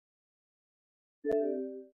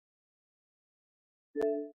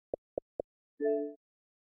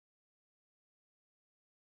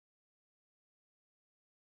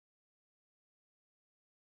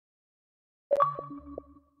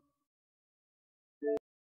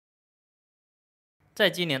在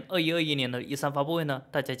今年21年的E3发布会呢，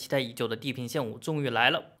大家期待已久的地平线5终于来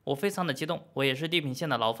了，我非常的激动，我也是地平线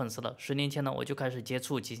的老粉丝了。10年前呢，我就开始接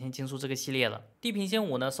触极限竞速这个系列了。地平线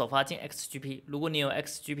5呢，首发进XGP， 如果你有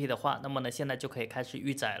XGP 的话，那么呢现在就可以开始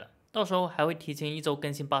预载了。到时候还会提前1周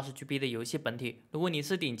更新80GB 的游戏本体，如果你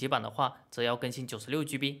是顶级版的话，则要更新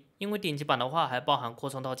96GB， 因为顶级版的话还包含扩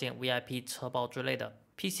充套件、VIP 车包之类的。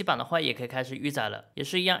PC 版的话也可以开始预载了，也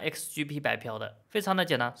是一样 XGP 白嫖的，非常的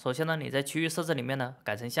简单。首先呢，你在区域设置里面呢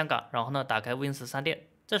改成香港，然后呢打开 Win10商店，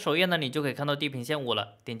在首页呢你就可以看到地平线5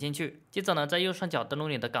了，点进去，接着呢在右上角登录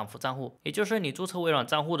你的港服账户，也就是你注册微软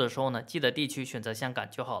账户的时候呢，记得地区选择香港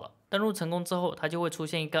就好了。登录成功之后，它就会出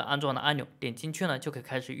现一个安装的按钮，点进去呢就可以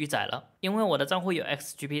开始预载了。因为我的账户有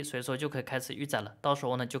XGP， 所以说就可以开始预载了，到时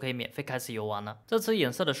候呢就可以免费开始游玩了。这次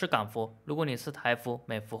演示的是港服，如果你是台服、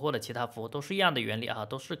美服或者其他服，都是一样的原理啊，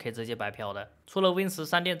都是可以直接白嫖的。除了 Win10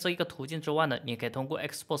商店这一个途径之外呢，你可以通过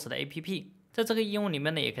Xbox 的 APP。在这个应用里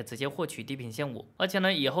面呢，也可以直接获取地平线5，而且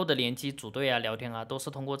呢，以后的联机、组队啊、聊天啊，都是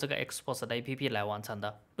通过这个 Xbox 的 APP 来完成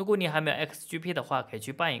的。如果你还没有 XGP 的话，可以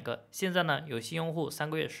去办一个。现在呢，有新用户3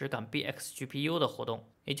个月10港币 XGPU 的活动，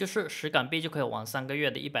也就是10港币就可以玩3个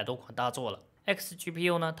月的100多款大作了。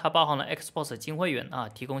XGPU 呢，它包含了 Xbox 金会员啊，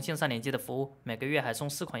提供线上联机的服务，每个月还送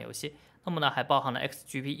4款游戏。那么呢，还包含了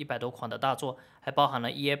XGP 100多款的大作，还包含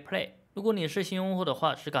了 EA Play。如果你是新用户的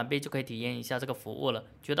话，10港币就可以体验一下这个服务了，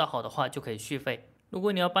觉得好的话就可以续费。如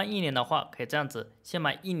果你要办1年的话，可以这样子，先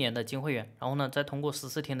买1年的金会员，然后呢，再通过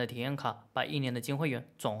14天的体验卡，把1年的金会员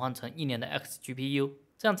转换成1年的 XGPU，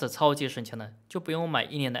 这样子超级省钱的，就不用买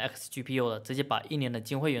1年的 XGPU 了，直接把1年的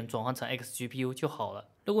金会员转换成 XGPU 就好了。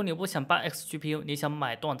如果你不想办 XGPU， 你想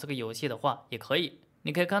买断这个游戏的话，也可以。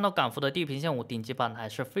你可以看到港服的地平线5顶级版还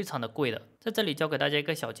是非常的贵的，在这里教给大家一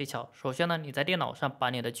个小技巧。首先呢，你在电脑上把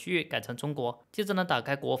你的区域改成中国，接着呢打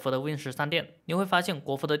开国服的 Win10商店，你会发现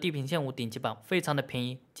国服的地平线5顶级版非常的便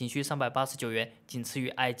宜，仅需389元，仅次于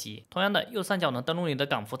埃及。同样的，右上角能登录你的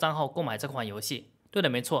港服账号购买这款游戏。对的，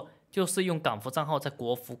没错，就是用港服账号在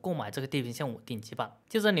国服购买这个地平线5顶级版。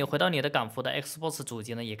接着你回到你的港服的 Xbox 主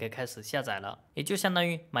机呢，也可以开始下载了，也就相当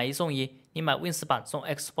于买1送1，你买 Win10版送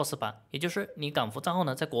Xbox 版，也就是你港服账号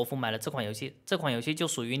呢在国服买了这款游戏，这款游戏就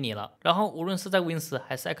属于你了。然后无论是在 Win10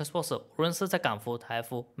还是 Xbox， 无论是在港服、台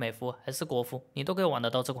服、美服还是国服，你都可以玩得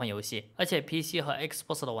到这款游戏。而且 PC 和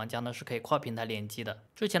Xbox 的玩家呢是可以跨平台联机的。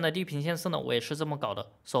之前的地平线4呢，我也是这么搞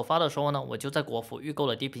的。首发的时候呢，我就在国服预购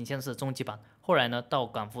了地平线4终极版，后来呢到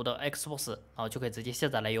港服的 Xbox， 然后就可以直接下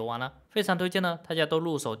载来游玩了。非常推荐呢，大家都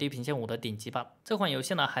入手地平线5的顶级版。这款游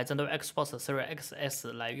戏呢还针对 Xbox Series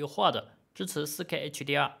XS 来优化的，支持 4K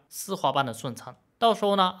HDR 丝滑般的顺畅。到时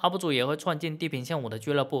候呢 UP 主也会创进地平线5的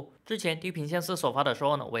俱乐部。之前地平线4首发的时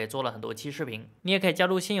候呢，我也做了很多期视频，你也可以加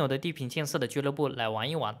入现有的地平线4的俱乐部来玩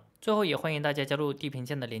一玩。最后也欢迎大家加入地平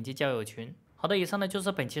线的联机交友群。好的，以上呢就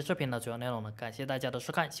是本期视频的主要内容了，感谢大家的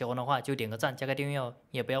收看，喜欢的话就点个赞，加个订阅哦，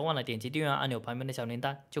也不要忘了点击订阅按钮旁边的小铃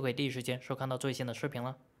铛，就可以第一时间收看到最新的视频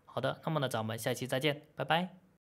了。好的，那么呢咱们下期再见，拜拜。